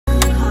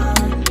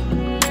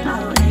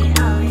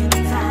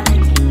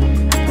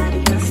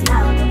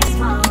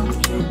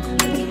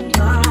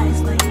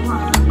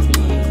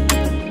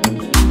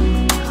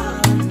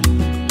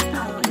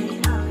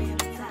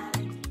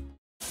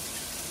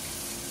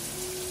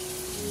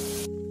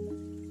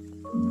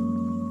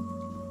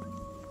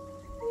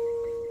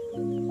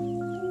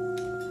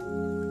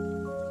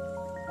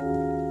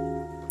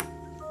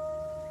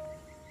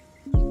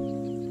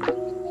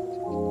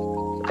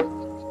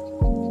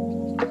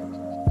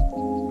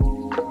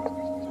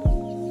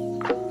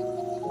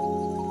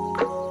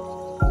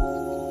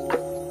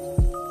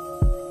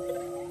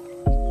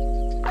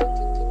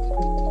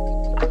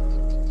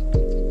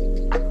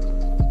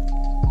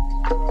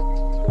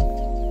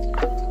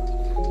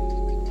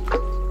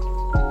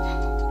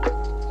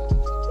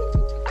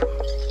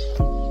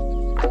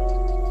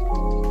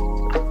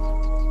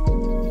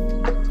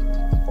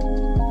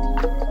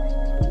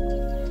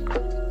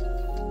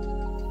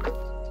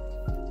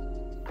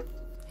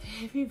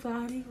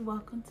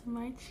welcome to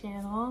my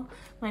channel.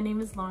 My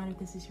name is Lauryne if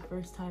this is your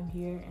first time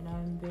here, and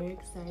I'm very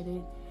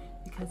excited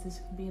because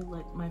this will be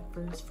like my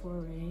first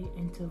foray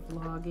into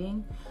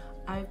vlogging.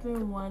 I've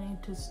been wanting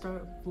to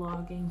start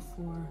vlogging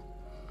for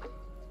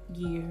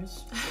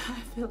years, I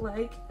feel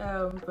like,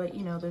 but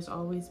you know, there's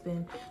always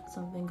been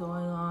something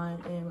going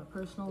on in my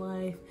personal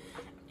life,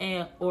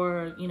 and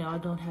or you know, I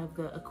don't have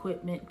the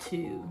equipment to,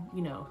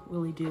 you know,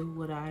 really do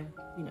what I,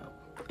 you know,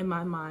 in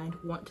my mind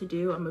want to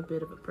do. I'm a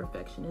bit of a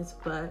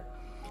perfectionist, but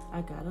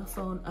I got a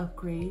phone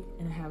upgrade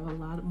and I have a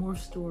lot more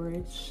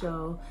storage,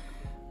 so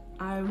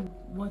I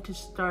want to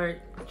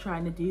start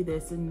trying to do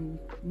this and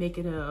make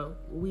it a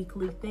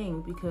weekly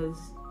thing because,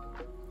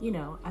 you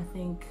know, I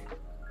think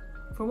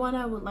for one,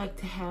 I would like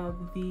to have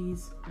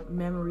these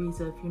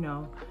memories of, you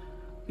know,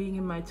 being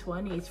in my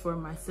 20s for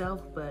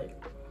myself, but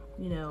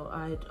you know,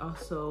 I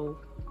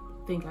also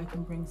think I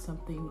can bring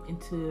something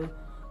into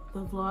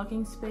the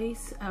vlogging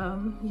space.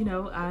 You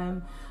know,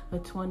 I'm a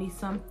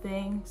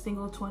 20-something,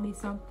 single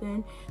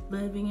 20-something,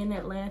 living in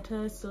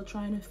Atlanta, still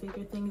trying to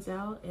figure things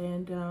out,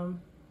 and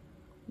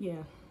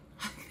yeah,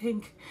 I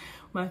think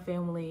my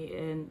family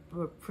and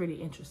were pretty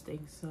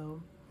interesting.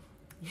 So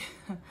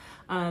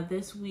yeah,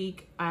 this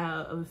week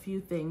a few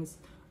things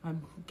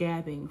I'm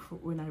gabbing for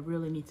when I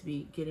really need to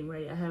be getting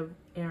ready. I have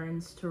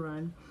errands to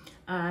run.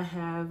 I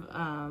have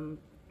I'm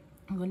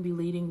going to be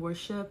leading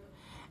worship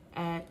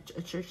at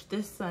a church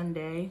this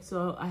Sunday,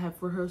 so I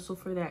have rehearsal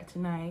for that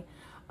tonight.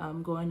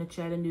 I'm going to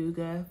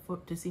Chattanooga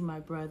to see my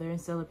brother and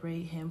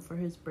celebrate him for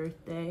his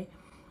birthday.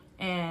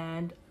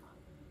 And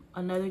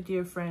another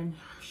dear friend,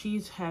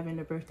 she's having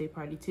a birthday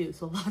party too,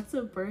 so lots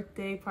of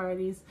birthday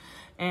parties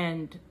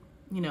and,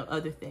 you know,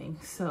 other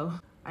things. So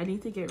I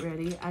need to get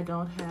ready. I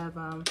don't have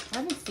I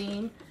haven't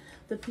seen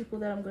the people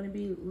that I'm going to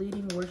be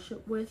leading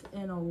worship with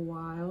in a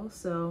while,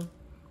 so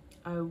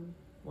I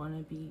want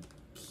to be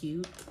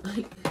cute,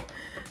 like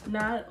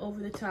not over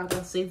the top.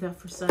 I'll save that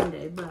for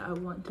Sunday, but I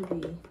want to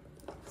be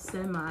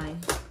semi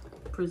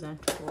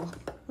presentable.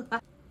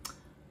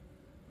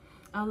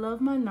 I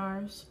love my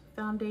NARS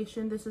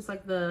foundation. This is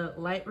like the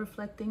light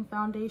reflecting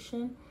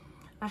foundation.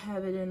 I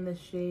have it in the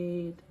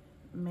shade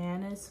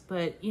Manus,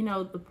 but you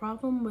know, the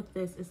problem with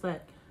this is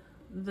that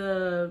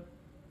the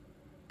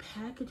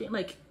packaging,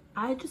 like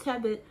I just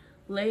have it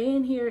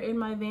laying here in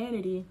my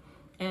vanity,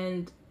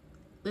 and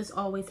this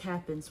always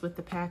happens with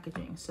the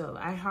packaging, so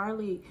I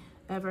hardly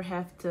ever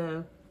have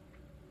to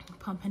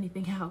pump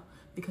anything out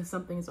because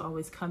something is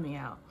always coming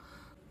out.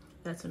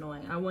 That's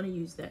annoying. I want to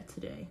use that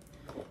today,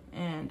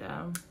 and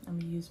I'm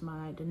gonna use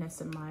my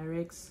Danessa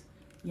Myricks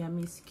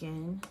Yummy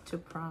Skin to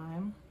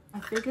prime. I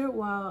figured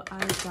while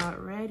I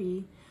got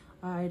ready,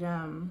 I'd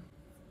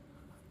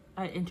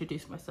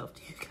introduce myself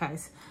to you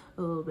guys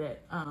a little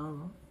bit.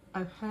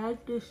 I've had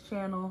this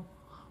channel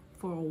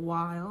for a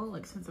while,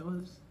 like since I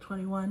was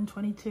 21,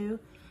 22,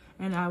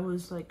 and I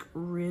was like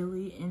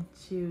really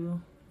into,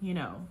 you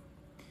know,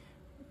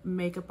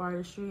 makeup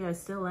artistry. I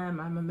still am.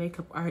 I'm a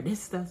makeup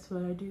artist. That's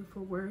what I do for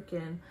work,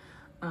 and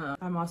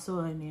I'm also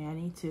a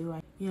nanny too.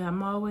 Yeah,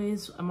 I'm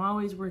always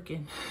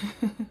working.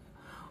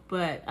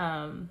 But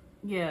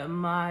yeah,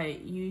 my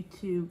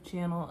YouTube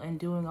channel and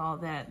doing all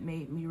that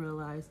made me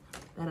realize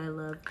that I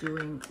love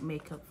doing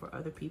makeup for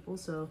other people.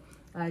 So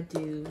I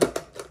do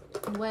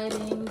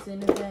weddings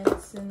and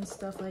events and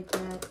stuff like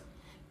that,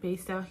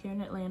 based out here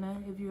in Atlanta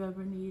if you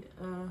ever need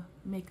a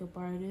makeup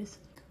artist.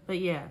 But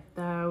yeah,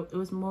 it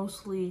was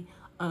mostly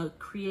a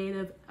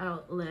creative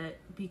outlet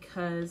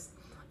because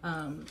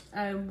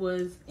I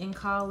was in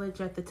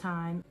college at the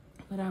time,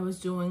 but I was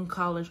doing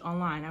college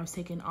online. I was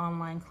taking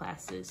online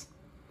classes,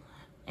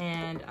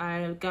 and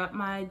I got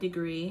my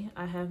degree.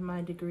 I have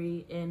my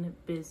degree in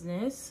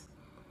business,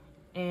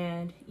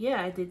 and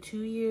yeah, I did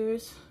 2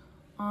 years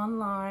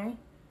online,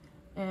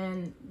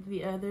 and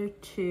the other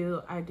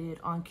 2 I did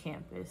on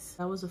campus.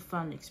 That was a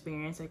fun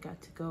experience. I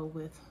got to go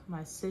with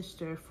my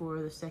sister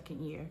for the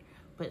 2nd year.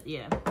 But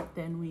yeah,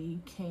 then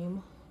we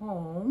came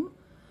home,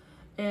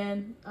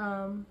 and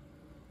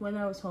when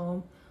I was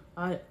home,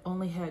 I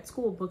only had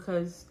school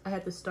because I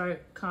had to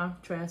start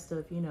contrast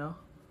of, you know,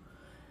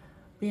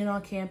 being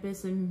on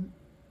campus and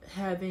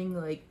having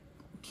like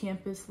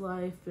campus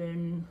life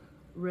and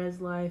res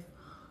life,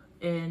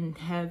 and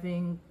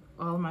having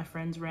all of my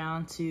friends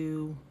around,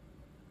 to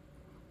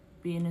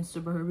being in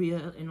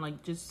suburbia and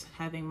like just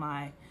having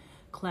my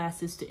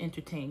classes to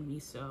entertain me.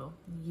 So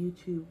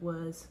YouTube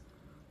was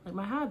like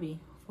my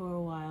hobby for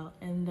a while,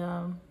 and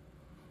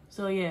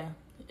so yeah,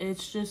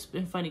 it's just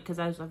been funny because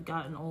as I've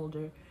gotten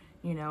older,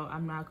 you know,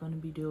 I'm not going to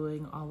be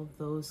doing all of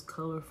those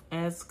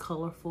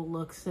colorful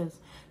looks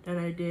that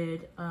I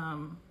did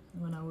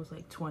when I was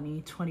like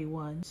 20,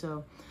 21.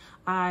 So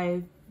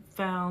I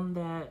found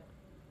that,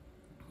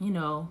 you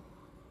know,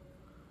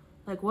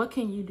 like, what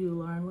can you do,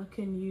 Lauryne? What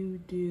can you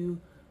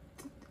do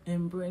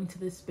and bring to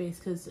this space?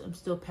 Because I'm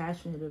still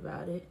passionate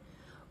about it,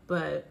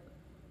 but,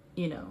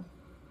 you know,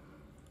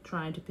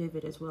 trying to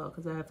pivot as well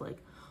because I have like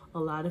a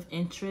lot of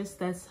interest.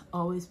 That's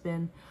always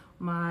been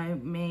my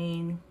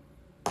main,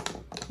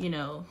 you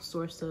know,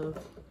 source of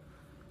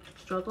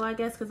struggle, I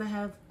guess, because I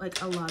have like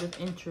a lot of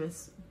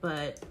interests,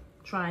 but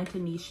trying to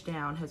niche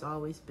down has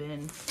always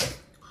been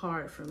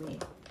hard for me.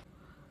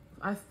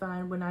 I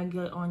find when I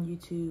get on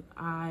YouTube,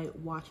 I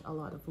watch a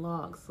lot of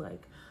vlogs.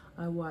 Like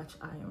I watch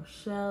I Am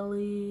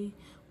Shelly,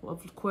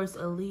 of course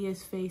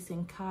Aaliyah's Face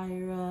and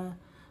Kyra,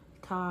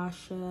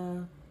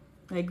 Tasha,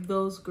 like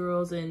those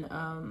girls, and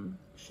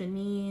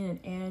Shanine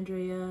and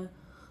Andrea.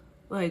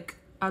 Like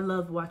I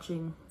love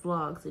watching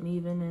vlogs, and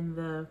even in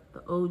the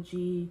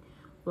OG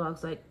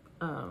vlogs, like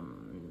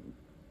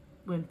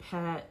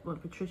when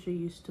Patricia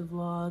used to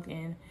vlog,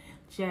 and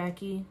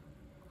Jackie.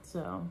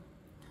 So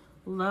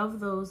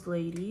love those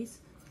ladies,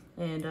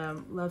 and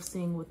love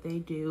seeing what they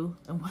do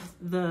and what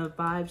the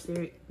vibes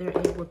they're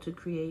able to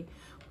create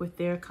with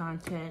their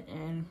content.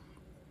 And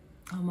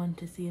I wanted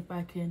to see if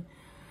I can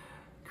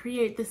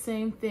create the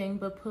same thing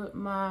but put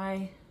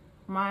my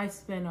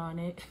spin on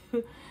it,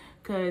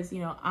 because you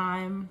know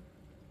I'm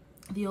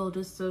the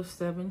oldest of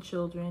 7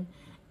 children,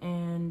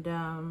 and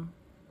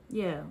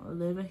yeah, I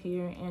live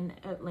here in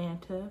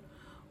Atlanta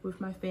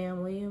with my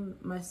family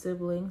and my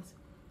siblings.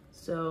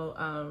 So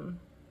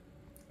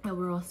and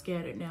we're all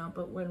scattered now,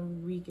 but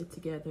when we get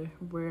together,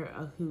 we're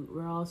a hoot.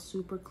 We're all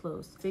super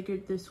close.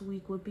 Figured this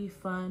week would be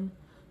fun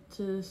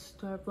to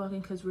start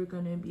vlogging because we're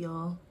gonna be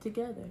all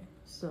together.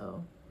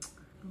 So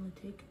I'm gonna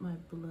take my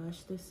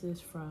blush. This is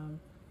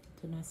from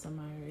Danessa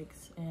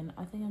Myricks, and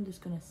I think I'm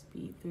just gonna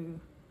speed through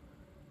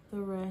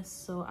the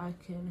rest so I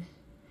can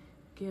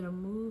get a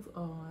move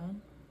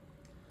on.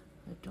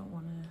 I don't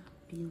want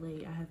to be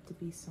late. I have to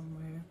be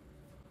somewhere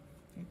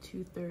at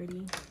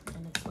 2:30,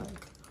 and it's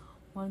like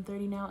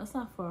 1:30 now. It's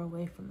not far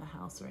away from the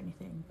house or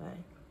anything, but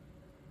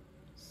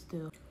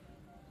still.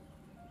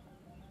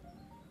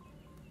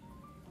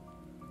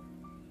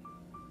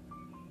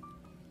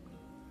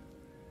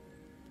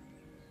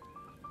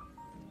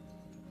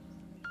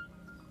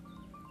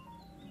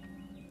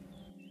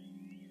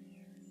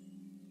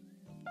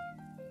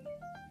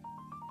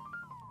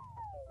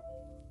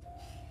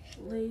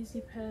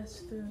 Lazy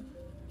pass through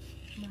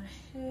my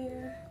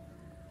hair.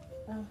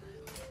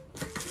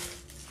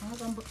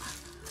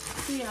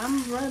 See,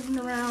 I'm running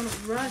around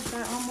rushed.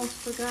 I almost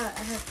forgot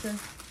I had to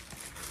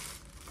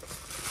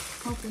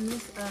open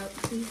this up.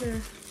 These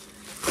are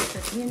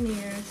the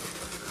in-ears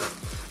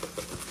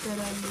that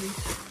I use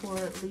for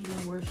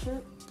leading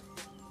worship.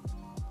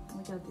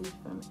 I got these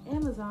from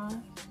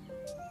Amazon,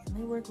 and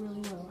they work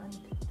really well. I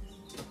need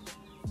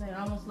to,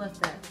 I almost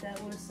left that.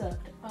 That would have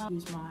sucked.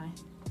 Use my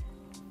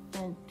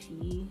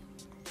Fenty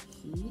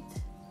Heat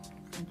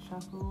and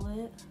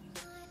chocolate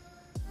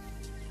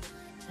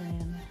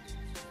and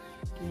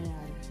get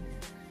out of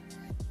here.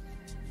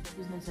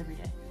 Using this every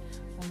day.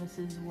 And this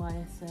is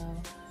YSL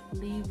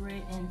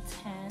Libre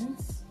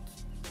Intense.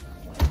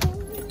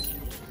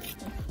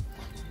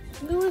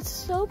 Ooh, it's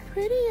so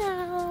pretty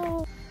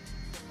out.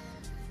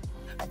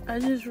 I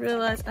just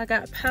realized I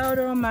got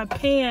powder on my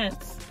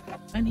pants.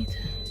 I need to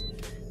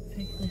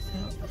figure this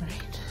out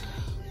right.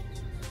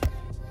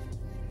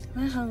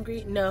 Am I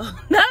hungry? No,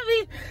 not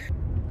me.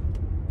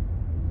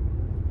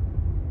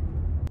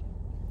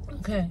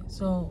 Okay,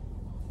 so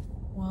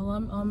while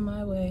I'm on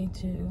my way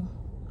to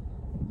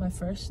my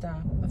first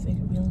stop, I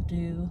figured we'll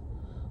do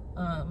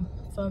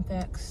fun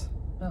facts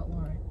about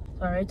Lauryne.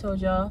 So I already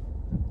told y'all,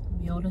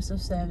 I'm the oldest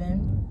of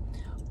 7.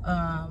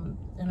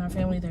 In our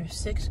family, there's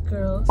 6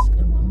 girls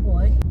and 1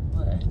 boy,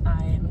 but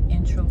I am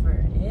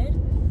introverted.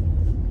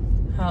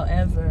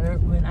 However,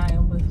 when I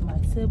am with my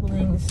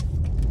siblings,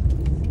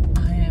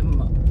 I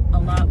am a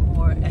lot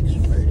more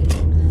extroverted,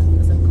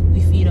 because like, we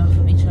feed off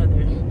of each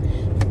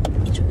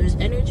other's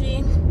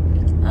energy.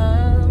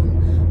 I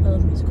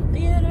love musical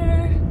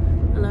theater.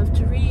 I love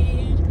to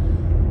read.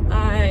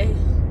 I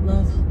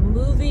love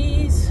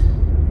movies,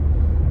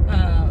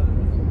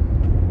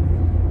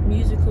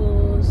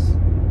 musicals,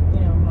 you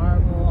know,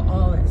 Marvel,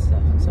 all that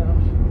stuff. So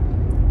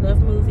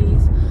love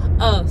movies.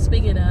 Oh,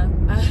 speaking of,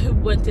 I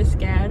went to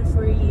SCAD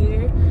for a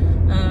year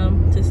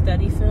to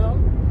study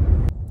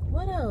film.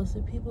 What else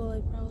do people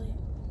like probably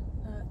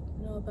not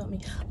know about me?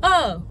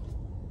 Oh,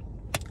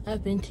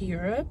 I've been to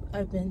Europe.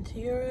 I've been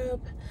to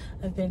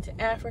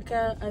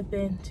Africa. I've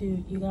been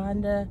to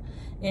Uganda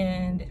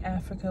and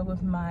Africa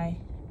with my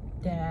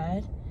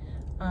dad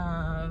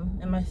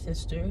and my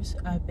sisters.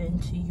 I've been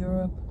to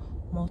Europe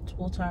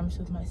multiple times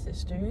with my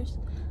sisters.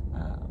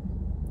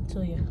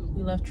 So yeah,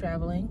 we love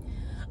traveling.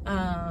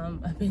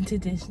 I've been to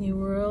Disney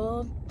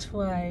World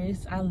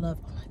twice. Oh my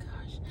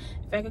gosh.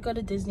 If I could go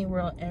to Disney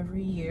World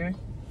every year,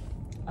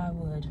 I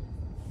would,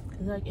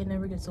 because like it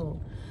never gets old.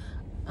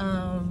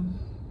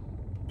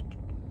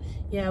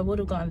 Yeah, I would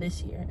have gone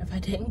this year if I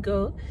didn't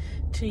go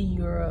to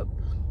Europe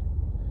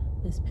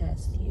this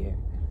past year.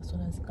 So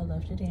I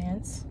love to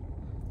dance.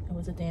 I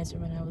was a dancer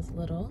when I was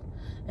little,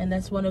 and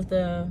that's one of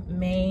the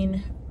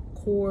main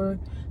core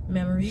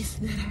memories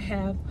that I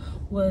have,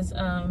 was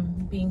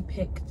being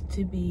picked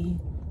to be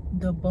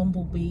the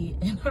bumblebee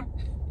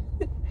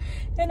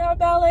in our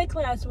ballet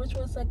class, which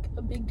was like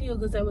a big deal,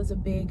 because that was a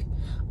big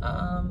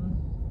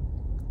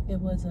it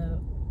was a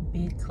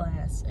big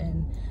class,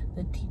 and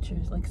the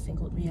teachers like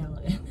singled me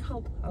out, and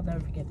I'll never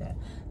forget that.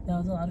 That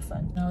was a lot of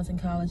fun. When I was in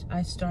college,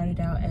 I started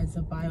out as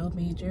a bio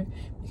major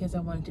because I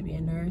wanted to be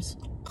a nurse.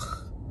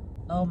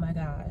 Oh my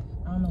God,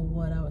 I don't know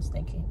what I was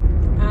thinking.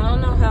 I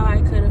don't know how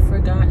I could have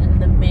forgotten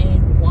the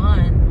main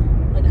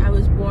one. Like, I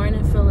was born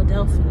in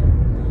Philadelphia.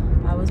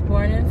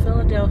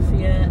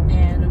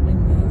 And we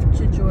moved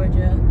to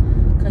Georgia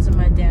because of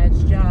my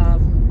dad's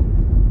job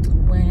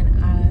when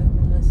I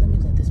was, let me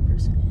let this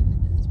person in.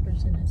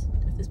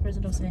 If this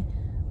person don't say,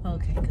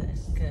 okay,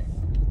 good.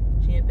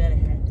 She had better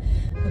head.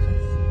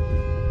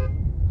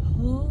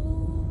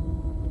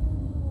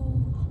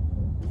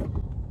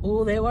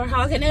 Oh, they were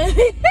honking at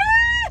me.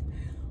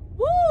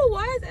 Woo,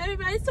 why is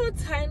everybody so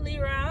tightly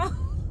round?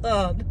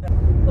 Oh, no.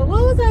 But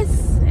what was I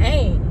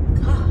saying?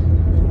 God,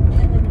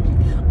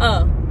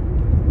 oh,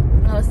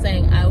 I was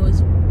saying I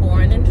was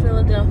born in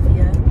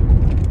Philadelphia.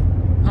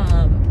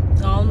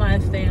 All my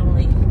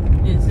family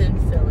is in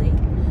Philly.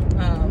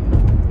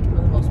 For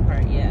the most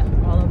part, yeah.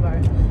 All of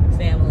our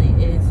family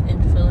is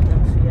in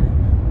Philadelphia.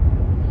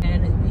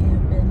 And we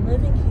have been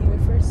living here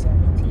for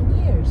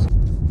 17 years.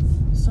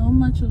 So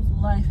much of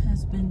life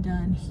has been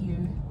done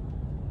here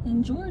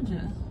in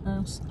Georgia.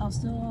 I'll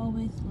still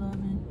always love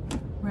and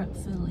rep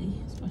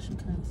Philly, especially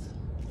because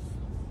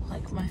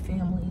like my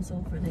family's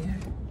over there.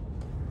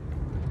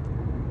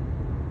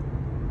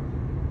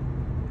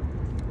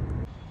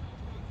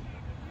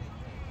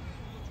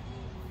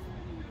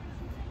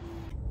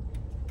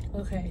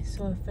 Okay,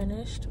 so I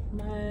finished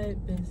my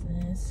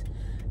business,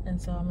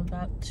 and so I'm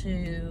about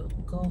to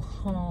go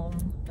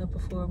home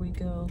before we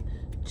go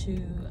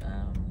to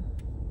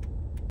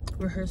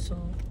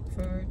rehearsal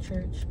for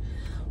church.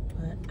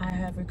 But I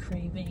have a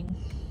craving.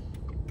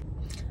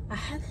 I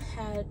haven't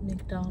had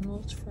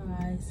McDonald's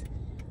fries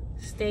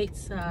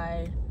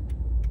stateside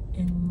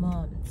in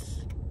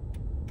months,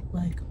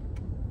 like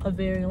a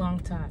very long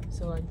time.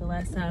 So like the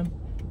last time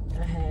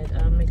I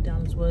had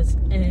McDonald's was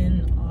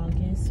in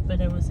August,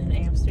 but it was in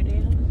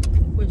Amsterdam,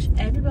 which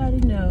everybody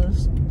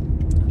knows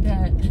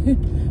that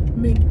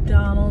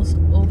McDonald's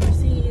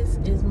overseas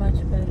is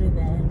much better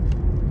than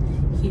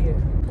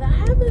here. But I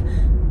have a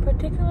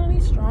particularly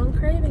strong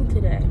craving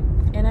today,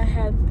 and I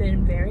have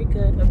been very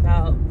good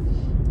about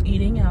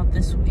eating out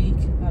this week.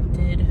 I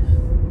did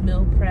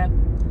meal prep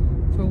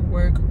for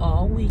work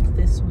all week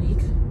this week,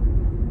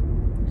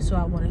 so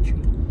I want a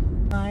treat.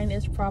 Mine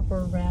is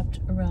proper wrapped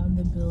around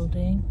the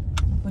building,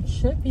 which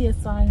should be a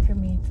sign for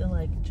me to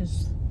like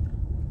just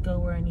go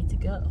where I need to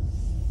go.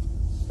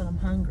 But I'm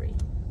hungry,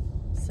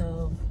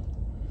 so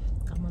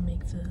I'm gonna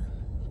make the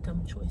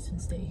dumb choice and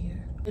stay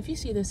here. If you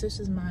see this, this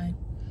is I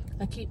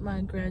keep my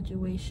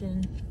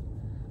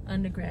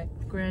undergrad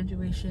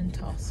graduation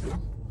tassel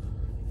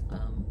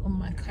on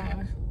my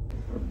car.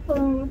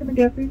 Hello, what can I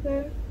get for you,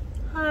 sir?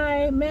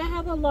 Hi, may I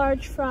have a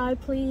large fry,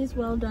 please?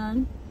 Well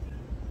done.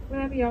 Will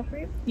I be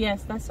offered?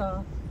 Yes, that's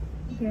all.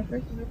 Okay,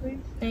 first,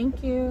 please.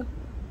 Thank you.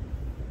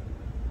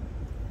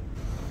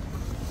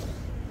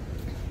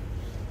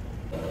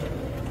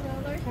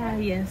 Hi,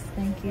 yes,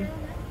 thank you.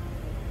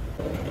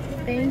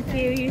 Thank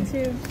you, you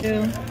too.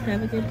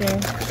 Have a good day.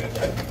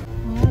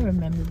 Well, I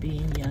remember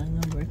being young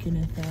and working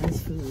in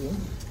fast food.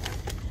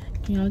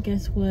 Can y'all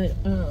guess what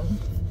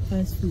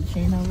fast food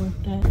chain I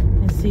worked at?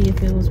 And see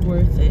if it was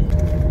worth it.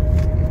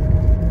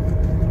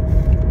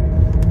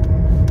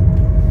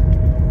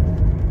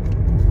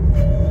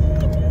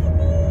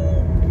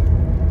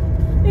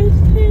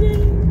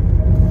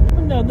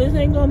 No, this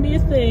ain't gonna be a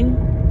thing.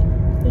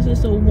 This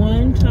is a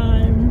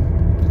one-time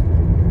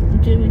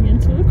giving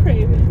into a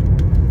craving.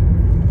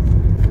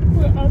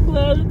 Well, I'm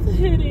glad it's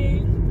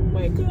hitting. Oh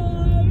my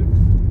God.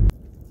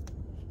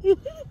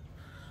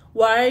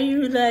 Why are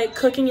you like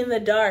cooking in the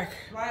dark?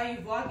 Why are you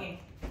vlogging?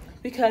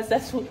 Because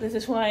this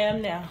is who I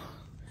am now.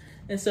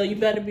 And so you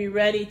better be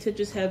ready to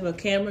just have a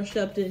camera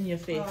shoved in your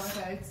face. Oh,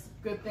 okay. It's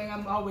a good thing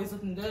I'm always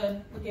looking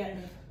good. Look at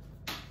me.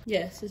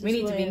 Yes, we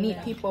need to be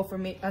neat people for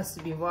us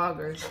to be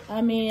vloggers.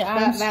 I mean,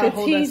 I'm that'll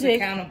hold us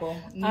strategic. accountable.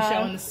 You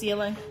showing the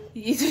ceiling?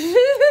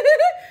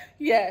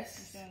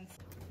 Yes.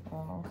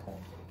 Oh, okay.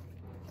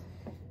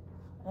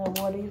 And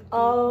what do you?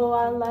 Oh,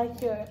 I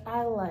like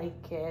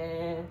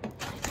it.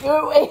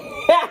 You're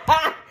waiting.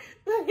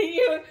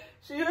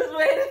 She was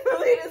waiting for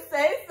me to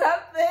say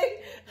something.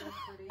 No,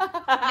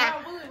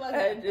 it really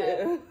wasn't. I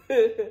do.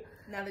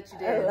 Now that you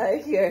did, I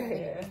like your I think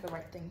hair. it was the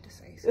right thing to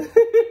say. So.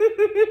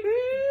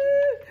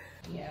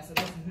 Yeah, so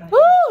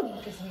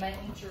this is my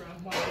intro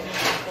of what I'm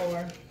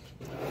looking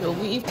for. The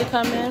weave to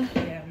come in.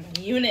 Yeah,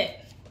 my unit.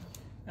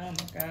 Oh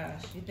my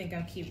gosh, you think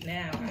I'm cute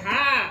now?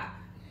 Aha!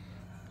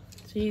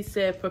 She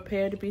said,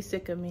 "Prepare to be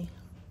sick of me."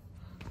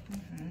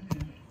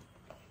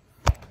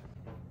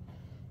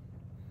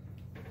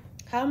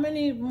 How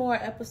many more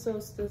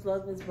episodes does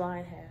Love Is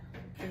Blind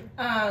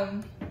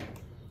have?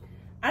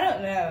 I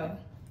don't know,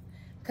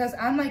 cause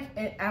I'm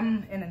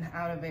I'm in and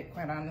out of it.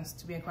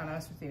 To be quite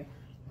honest with you,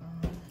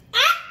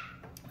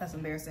 that's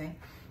embarrassing.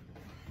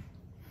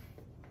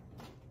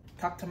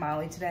 Talked to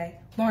Molly today.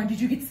 Lauren, did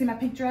you get to see my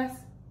pink dress?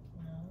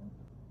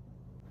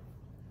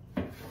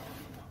 No.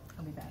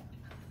 I'll be back.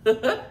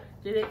 Did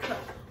it come?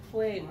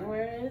 Wait,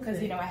 where is it?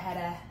 Because, you know, I had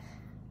a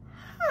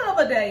hell of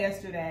a day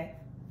yesterday.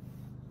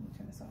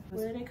 Turn this off.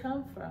 Where did it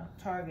come from?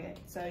 Target.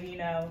 So, you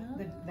know,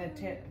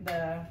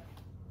 the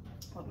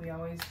what we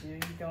always do, you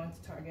go into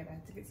Target, I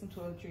had to get some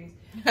toiletries.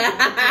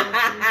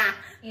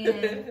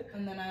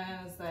 And then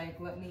I was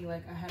like,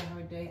 I had a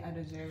hard day, I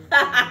deserve it.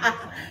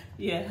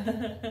 Yeah.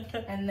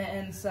 And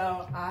then,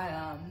 so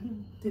I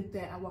did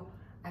that.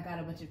 I got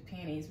a bunch of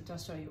panties, which I'll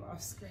show you off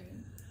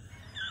screen.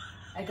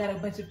 I got a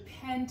bunch of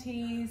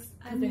panties,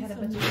 because they had a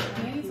bunch of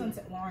panties on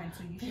Lauryne,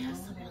 so you should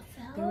go there.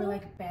 There were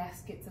like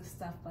baskets of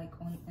stuff like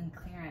on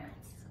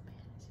clearance.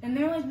 And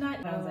they're like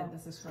not. I was like,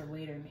 this is for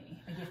later me.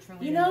 A gift for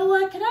later. You know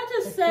what? Can I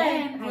just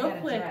say real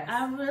quick? Dress.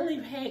 I really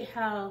hate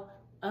how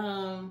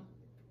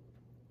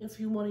if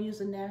you want to use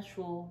the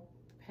natural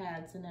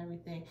pads and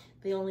everything,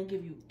 they only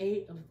give you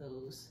 8 of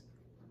those.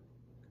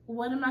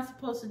 What am I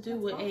supposed to do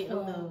with 8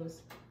 of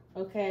those?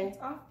 Okay. It's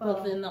awful.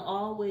 But then the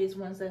always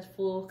ones that's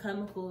full of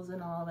chemicals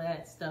and all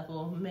that stuff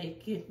will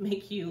make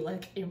you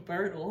like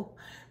infertile.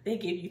 They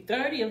give you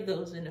 30 of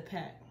those in a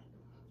pack.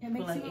 It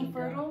makes you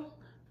infertile.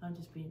 I'm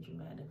just being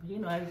dramatic, but you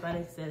know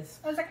everybody says.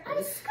 I was like,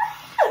 I'm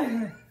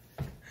scared.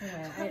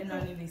 Anyway, I didn't know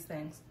any of these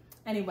things.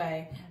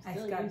 Anyway, I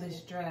got this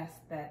dress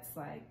that's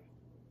like,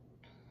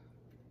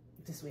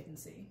 just wait and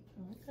see.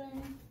 Okay.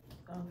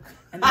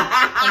 And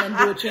then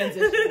do a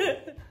transition.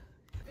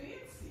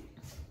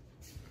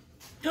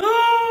 Let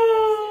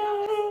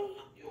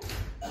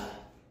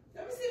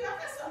me see if I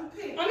got something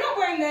pink. I'm not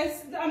wearing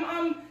this.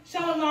 I'm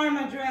showing Lauryne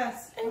my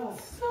dress.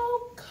 It's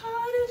so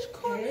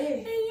cottagecore,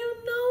 and you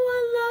know I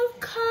love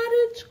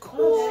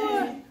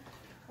cottagecore. Okay.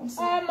 I'm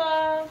sorry.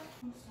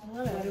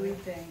 What do we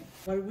think?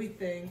 What do we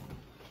think?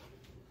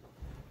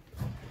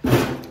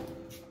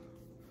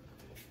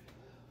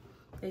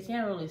 They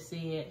can't really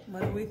see it.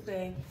 What do we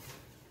think?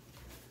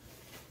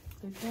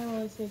 They can't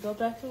really see it. Go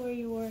back to where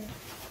you were.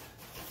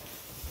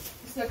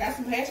 Still got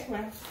some hair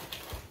spray.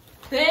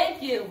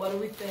 Thank you. What do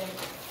we think?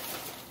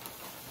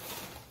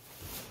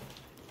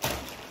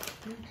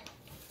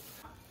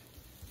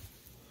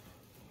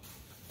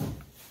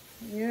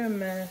 You're a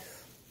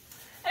mess.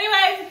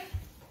 Anyway.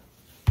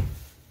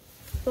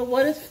 So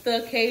what is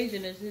the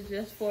occasion? Is it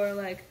just for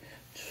like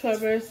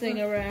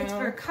traversing around? It's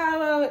for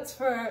Kaale. It's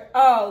for,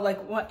 oh,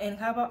 like what in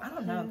Kaale? I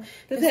don't know.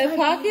 Does it have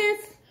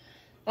pockets?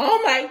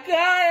 Oh my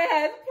God, it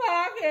has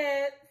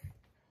pockets.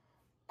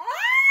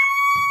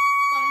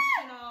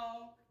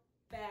 Functional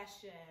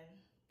fashion.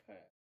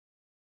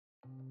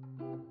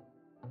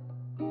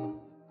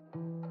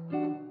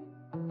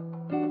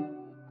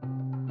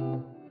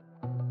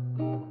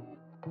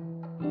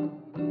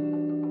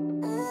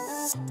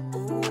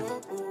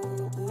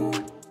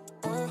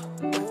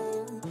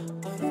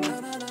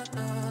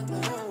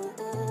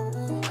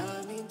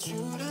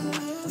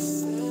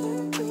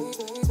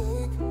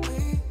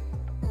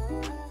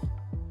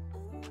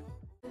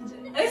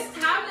 It's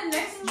time the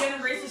next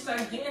generation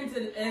starts getting into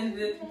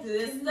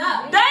this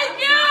stuff.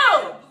 Thank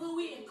you!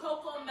 Bluey and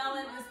Cocoa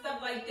Melon and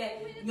stuff like that.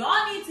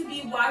 Y'all need to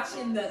be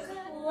watching the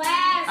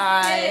classics.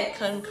 I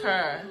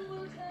concur.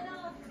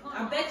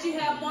 I bet you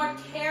have more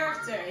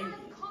character in you.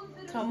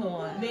 Come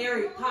on.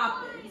 Mary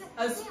Poppins.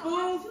 A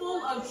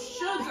spoonful of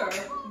sugar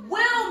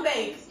will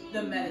make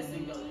the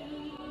medicine go down.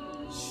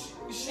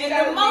 In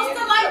the most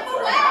delightful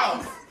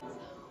ways.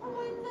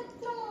 When the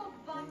dog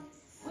bites,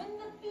 when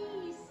the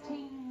bee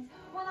stings,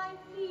 when I'm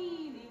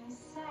feeling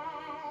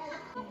sad,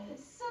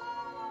 so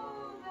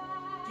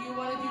bad. Do you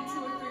want to do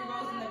 2 or 3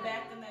 rows in the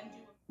back and then do?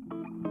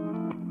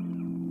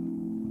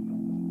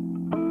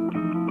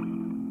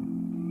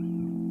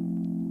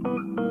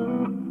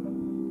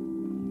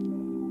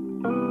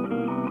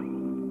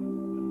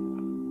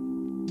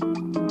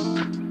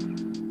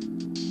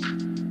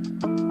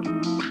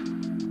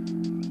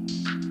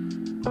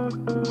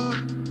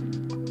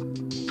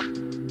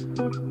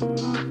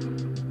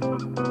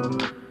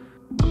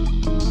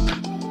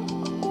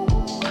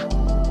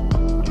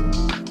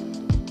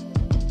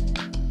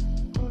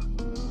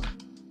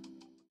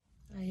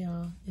 Hi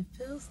y'all. It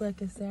feels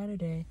like a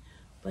Saturday,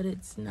 but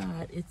it's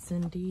not. It's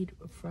indeed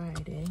a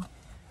Friday.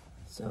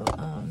 So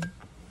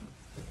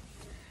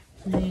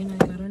May and I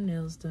got our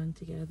nails done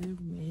together.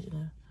 We made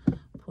an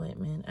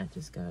appointment. I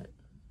just got,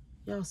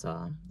 y'all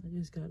saw, I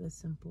just got a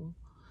simple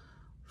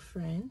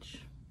French.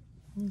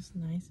 It's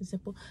nice and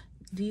simple.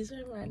 These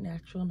are my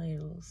natural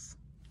nails.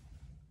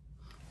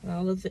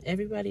 All of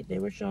everybody, they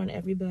were showing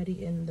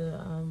everybody in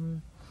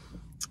the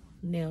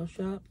nail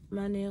shop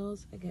my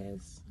nails, I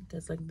guess,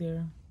 because like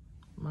they're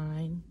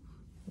mine,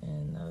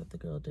 and the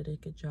girl did a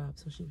good job,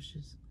 so she was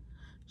just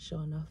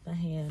showing off the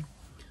hand.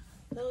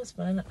 That was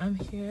fun. I'm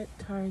here at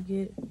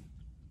Target.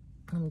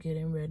 I'm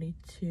getting ready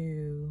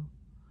to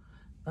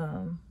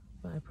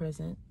buy a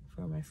present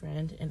for my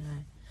friend, and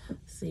I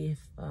see if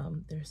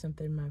there's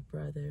something my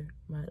brother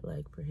might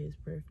like for his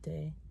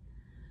birthday.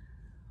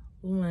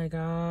 Oh my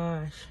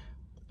gosh,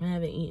 I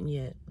haven't eaten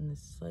yet, and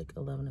it's like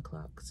 11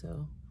 o'clock,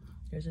 so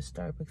there's a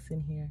Starbucks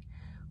in here.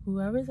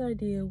 Whoever's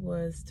idea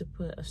was to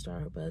put a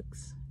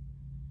Starbucks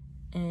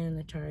and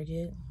a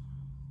Target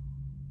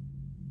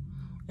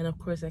And of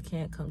course, I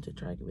can't come to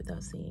Target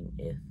without seeing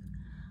if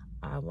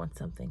I want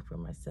something for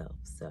myself.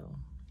 So,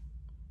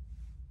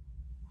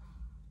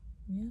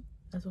 yeah,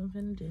 that's what I'm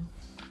gonna do.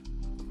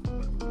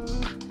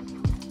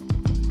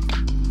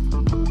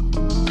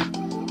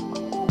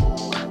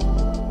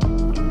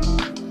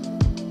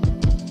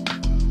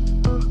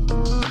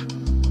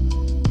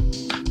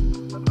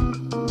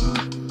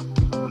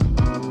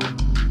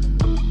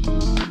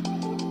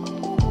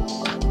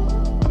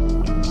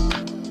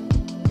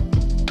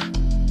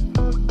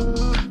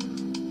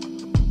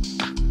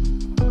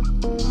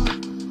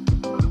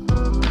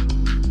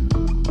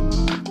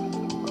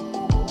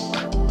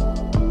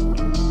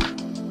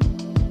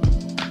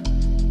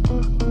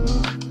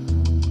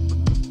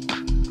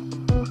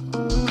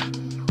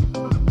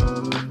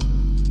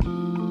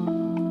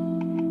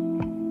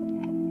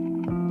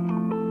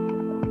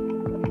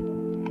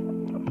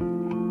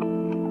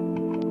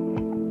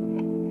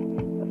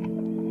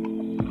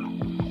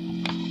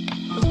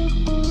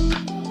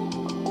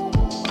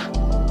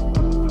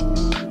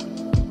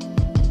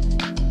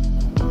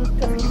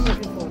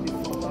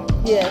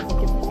 Yes,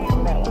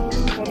 that one.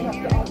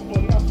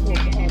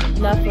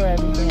 Not for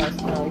everything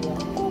else, no, yeah.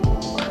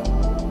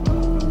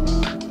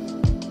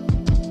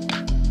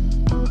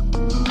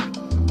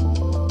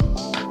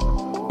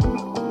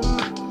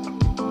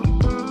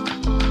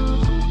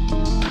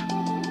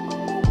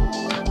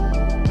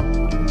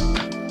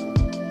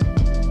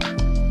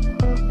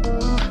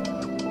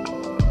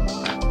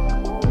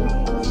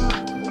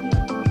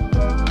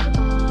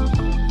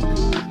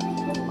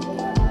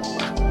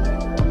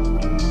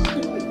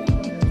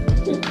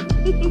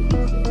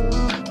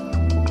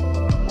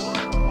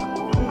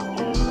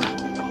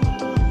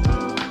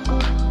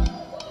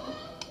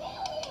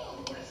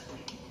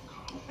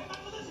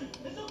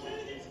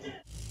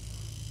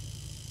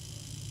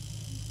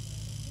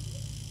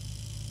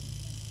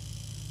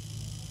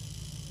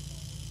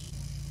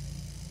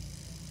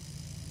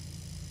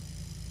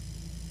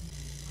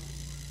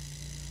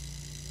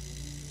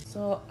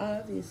 So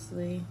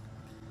obviously,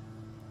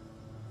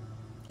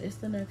 it's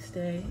the next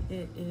day.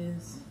 It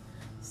is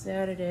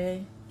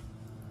Saturday,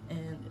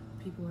 and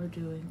people are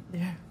doing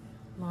their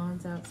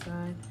lawns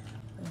outside.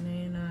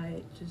 Renee and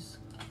I just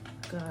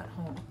got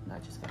home.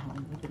 Not just got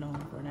home, we've been home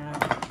for an hour,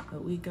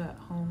 but we got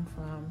home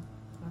from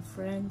a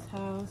friend's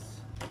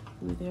house.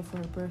 We were there for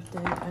her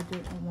birthday. I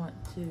didn't want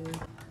to be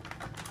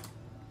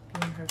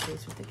in her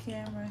face with the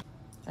camera.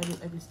 I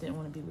just didn't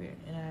want to be weird,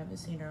 and I haven't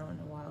seen her in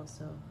a while,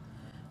 so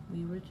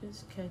we were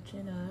just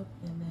catching up,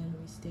 and then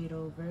we stayed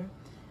over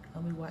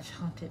and we watched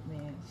Haunted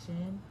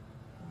Mansion,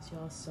 as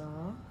y'all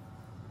saw.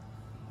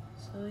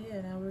 So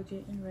yeah, now we're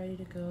getting ready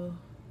to go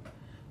to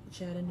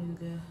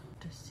Chattanooga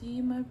to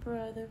see my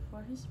brother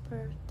for his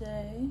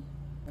birthday.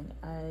 And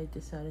I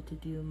decided to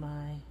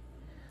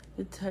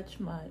touch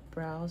my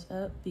brows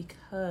up,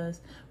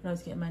 because when I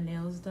was getting my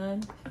nails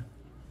done,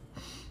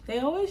 they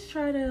always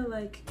try to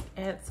like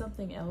add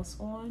something else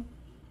on,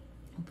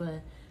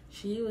 but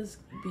she was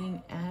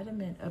being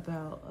adamant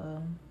about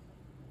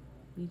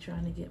me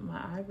trying to get my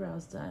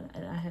eyebrows done,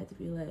 and I had to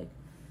be like,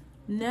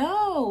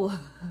 no,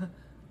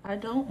 I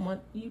don't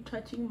want you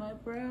touching my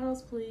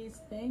brows,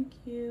 please, thank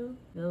you.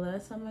 The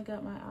last time I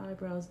got my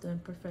eyebrows done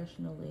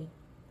professionally,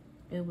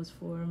 it was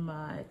for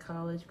my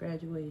college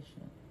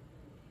graduation,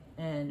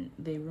 and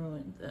they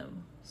ruined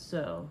them,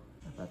 so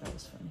I thought that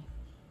was funny.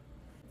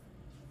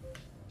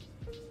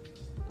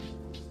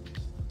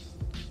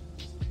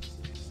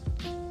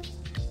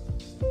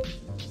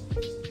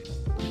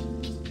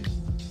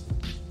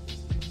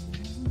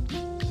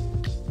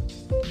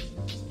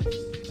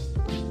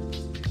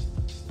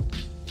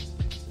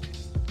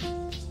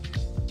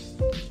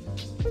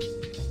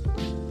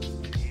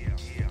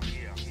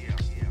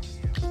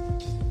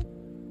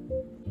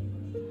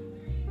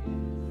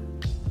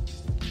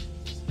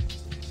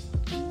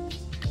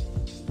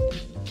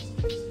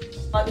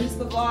 This is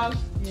the vlog?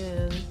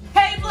 Yeah.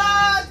 Hey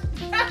vlog!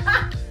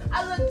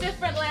 I looked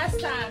different last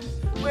time.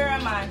 Where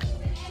am I?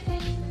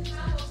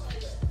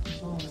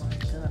 Oh my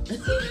god.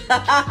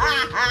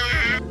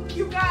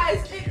 You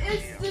guys, it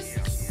is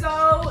just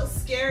so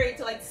scary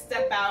to like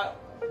step out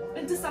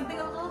into something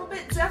a little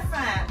bit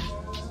different.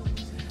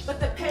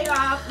 But the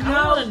payoff,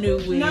 I want a new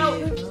wig.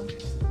 No,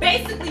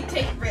 basically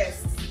take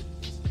risks.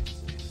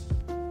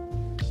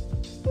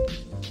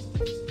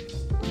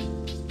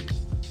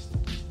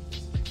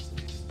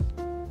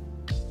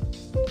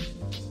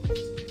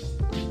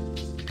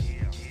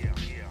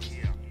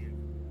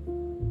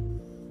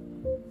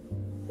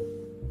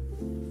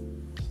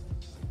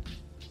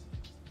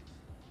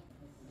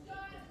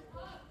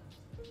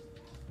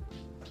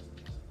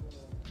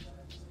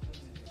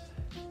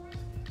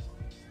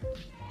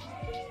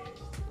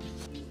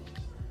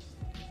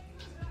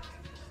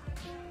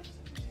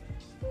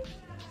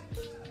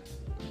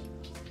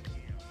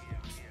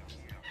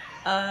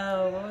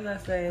 What was I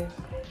saying?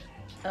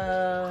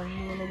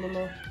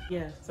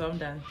 Yeah, so I'm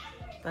done.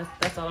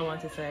 That's all I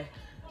want to say.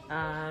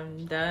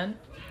 I'm done,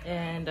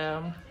 and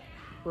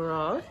we're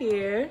all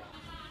here.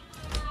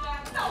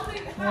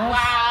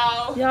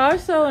 Wow. Y'all are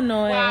so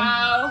annoying.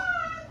 Wow.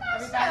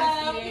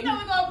 You know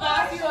we're gonna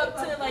boss you up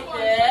to like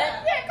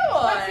that. Yeah, come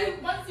on.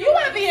 You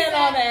wanna be in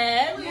on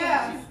that?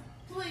 Yeah.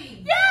 Please.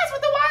 Yes,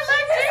 with the white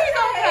leg jeans,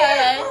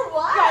 okay.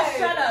 Y'all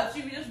shut up.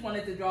 She just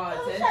wanted to draw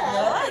attention. No,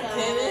 I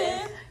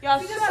didn't. Y'all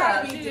shut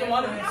up. She didn't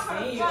want to be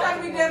seen. She tried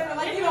to be different.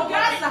 Like, you don't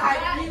got to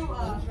hype you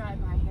up. Dry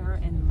my hair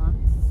in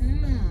months.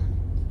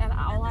 And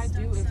all I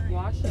do is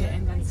wash it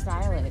and then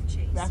style it.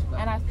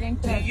 And I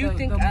think that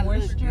the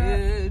moisture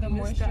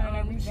and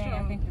everything,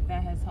 I think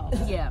that has helped.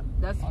 Yeah,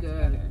 that's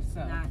good.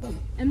 So.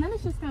 And then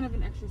it's just kind of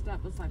an extra step.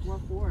 It's like, what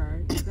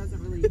for? It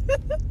doesn't really,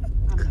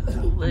 I don't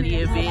know.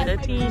 Lydia being a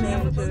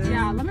teenager.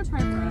 Yeah, let me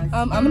pray for us.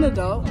 I'm an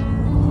adult. Did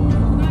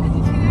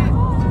you see that?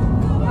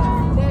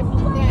 That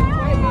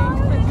white man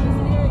Christmas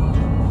spirit.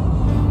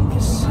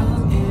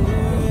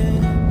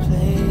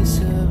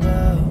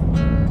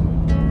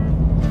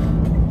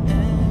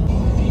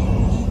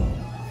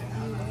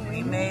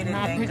 We made it,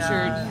 I thank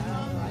pictured God.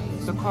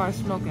 the car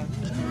smoking.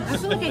 I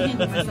feel like I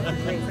handled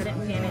myself great, so I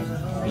didn't panic.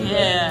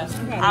 Yeah,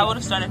 I would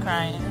have started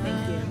crying.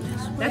 Thank you.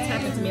 That's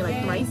happened to me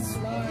like thrice.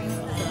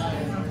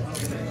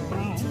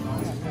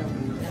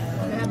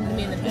 That happened to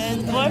me in the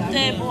His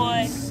birthday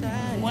boy,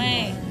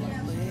 Wayne.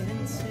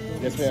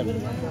 Yes, ma'am.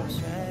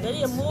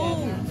 Lydia,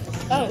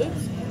 move. Oh,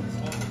 oops.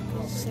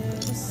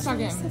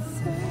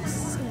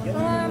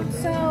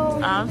 So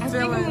I'm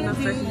feeling the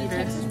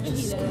fajita.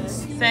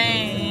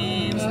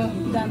 Same.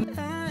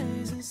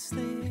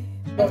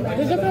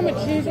 Does it come with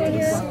cheese on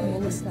here?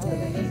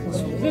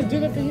 Do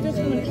the fajitas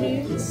come with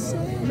cheese?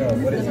 No,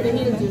 what is the it?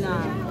 fajitas do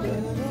not.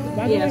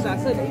 Yeah, so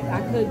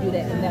I could do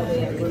that, and that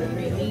way I could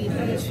relieve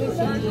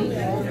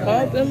the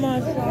Up in my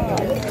shop.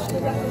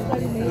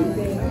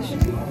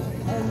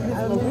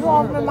 You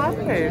all in my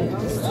face.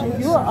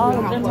 You are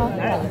all in my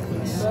face.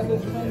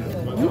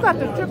 You got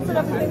the chips and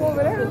everything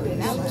over there.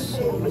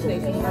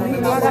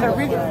 I gotta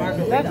reach.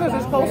 That's because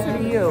it's closer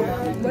to you.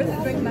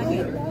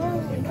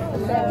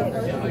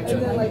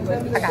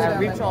 I gotta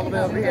reach all the way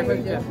over here for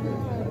you.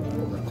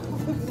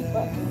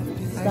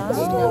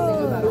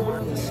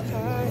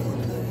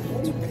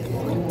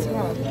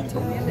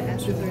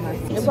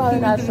 You're probably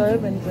not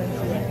serving drinks.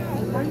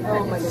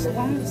 Oh my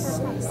goodness.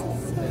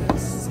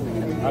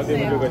 I'll do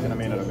the question,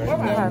 Amanda, okay?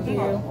 Thank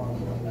you.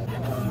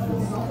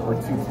 We're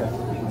 2 steps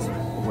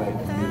away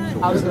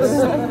from I was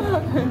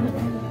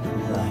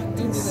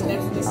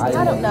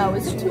I don't know.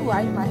 Is it too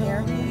light in my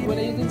hair?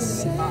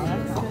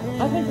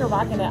 I think you're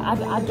rocking it. I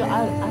feel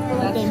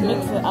like they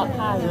mix it up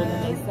higher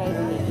than they say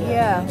that they do.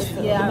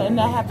 Yeah. And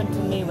that happened to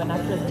me when I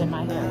twisted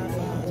my hair.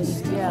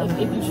 Yeah.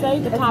 If you say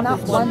the top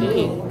is one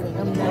big,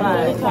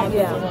 Right.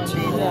 yeah.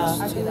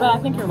 But I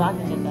think you're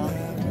rocking it though.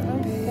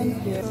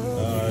 Thank you.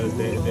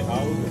 the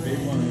house, the big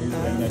one is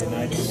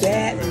 $10.99.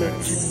 That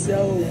looks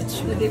so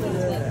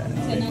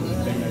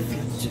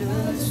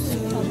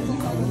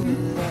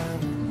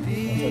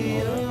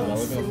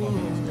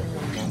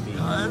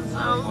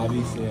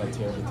Obviously, I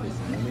terrible taste.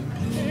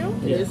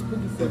 Yeah, it's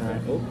cookie set.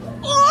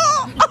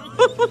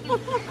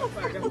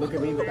 Look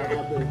at me without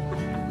my book.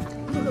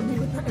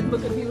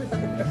 Look at me with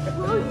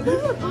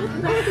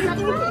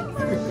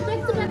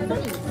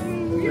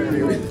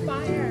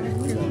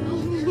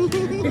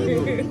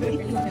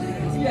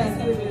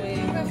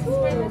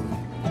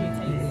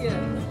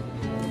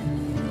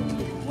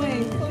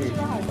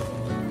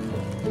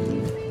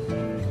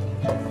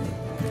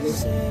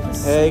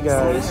Hey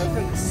guys,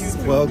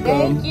 welcome.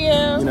 Thank you.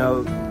 You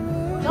know,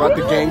 brought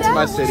the gang to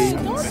my city.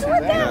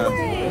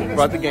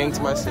 Brought the gang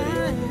to my city.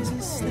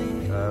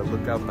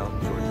 Lookout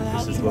Mountain, Georgia.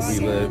 This is where we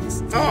live.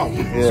 Oh,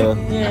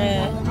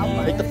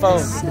 yeah. Take the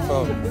phone. Take the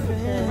phone.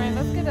 Right,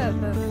 let's get the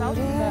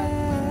selfie back.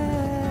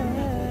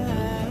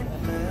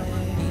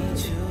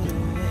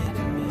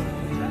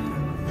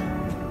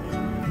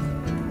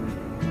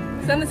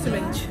 Send this to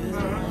me.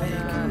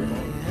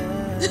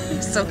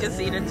 So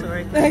conceited,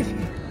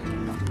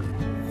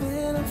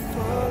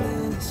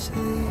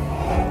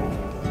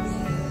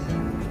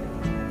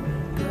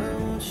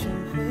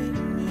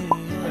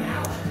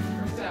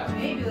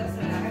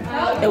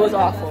 It was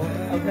awful.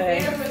 Okay.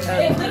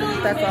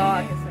 That's all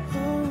I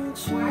can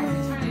say.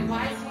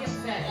 Why is he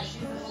upset?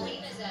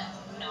 Lauryne is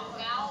a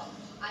knockout.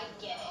 I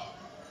get it.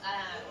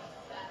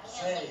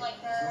 Can't look like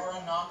her.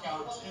 You're a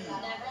knockout too.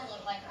 Will never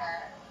look like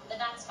her. But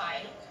that's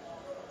fine.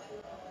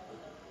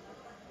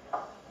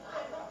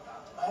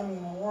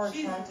 I'm more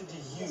attracted to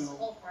you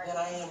than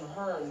I am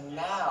her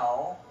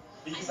now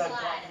because I'm I've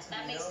glad. gotten to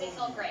That makes know me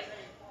feel you. great.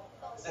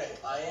 Say,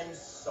 I am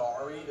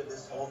sorry that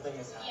this whole thing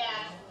has happened.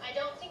 Yeah, I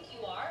don't think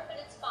you are, but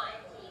it's fine.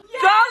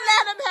 Don't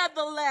let him have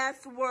the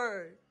last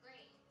word.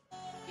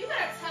 You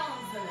better tell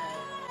him tonight.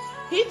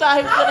 He thought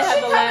he was How going to is have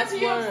she the coming last to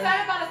you word.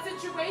 upset about a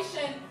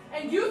situation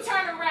and you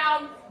turn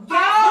around, get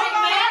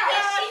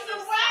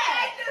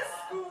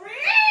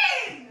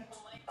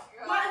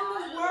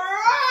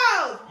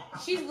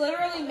She's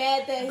literally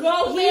mad that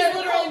Go he's there,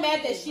 literally go.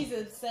 mad that she's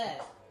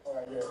upset.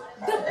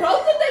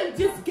 both of them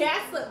just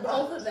gaslit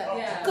both of them.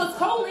 Yeah. Because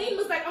Colleen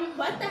was like,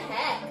 what the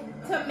heck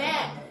to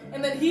Matt.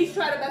 And then he's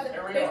trying to mess it.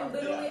 They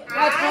literally.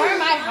 I tore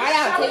my heart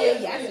out to you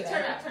Turn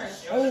yesterday. out, turn.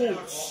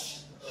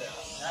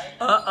 Oh.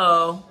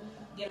 Uh-oh.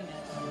 Get him,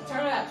 Matt.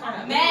 Turn it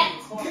up, Matt!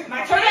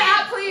 Turn it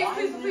out, please.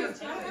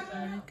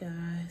 Alright,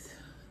 guys.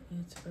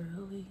 It's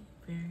early,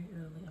 very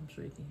early. I'm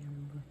sure you can hear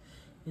me, but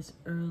it's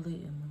early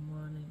in the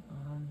morning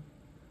on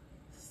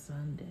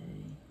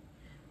Sunday.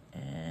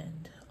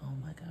 And, oh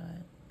my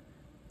God.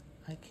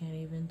 I can't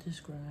even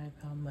describe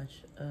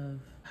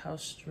how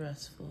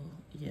stressful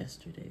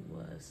yesterday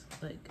was.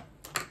 Like,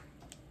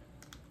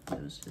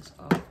 it was just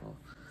awful.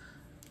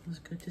 It was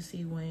good to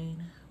see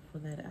Wayne for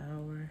that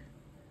hour,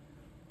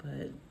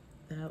 but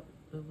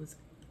it was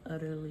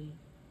utterly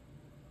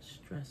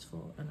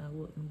stressful, and I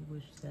wouldn't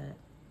wish that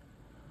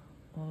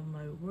on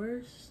my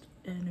worst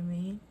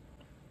enemy.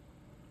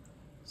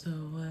 So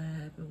what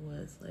happened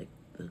was, like,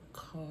 the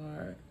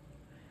car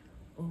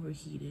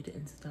overheated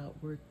and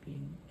stopped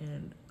working,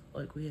 and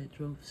like we had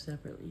drove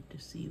separately to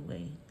see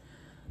Wayne,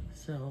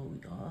 so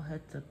we all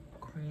had to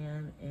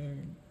cram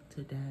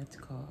into Dad's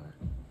car,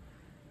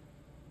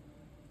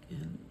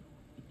 and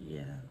yeah,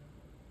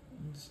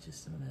 it was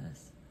just a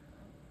mess.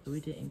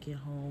 We didn't get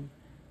home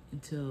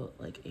until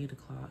like 8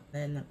 o'clock.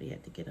 Then we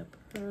had to get up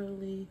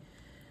early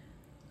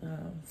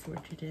for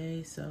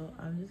today, so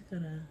I'm just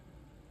gonna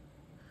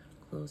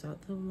close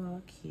out the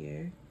vlog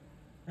here.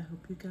 I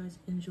hope you guys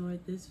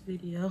enjoyed this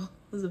video.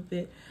 It was a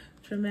bit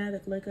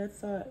traumatic, like I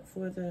thought,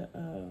 for the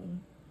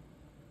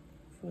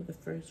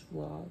first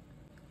vlog.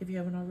 If you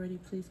haven't already,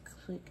 please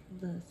click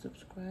the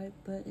subscribe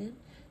button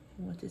if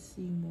you want to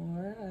see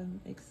more. I'm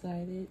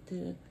excited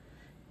to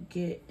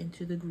get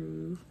into the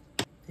groove.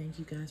 Thank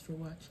you guys for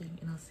watching,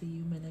 and I'll see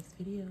you in my next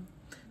video.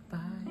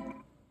 Bye.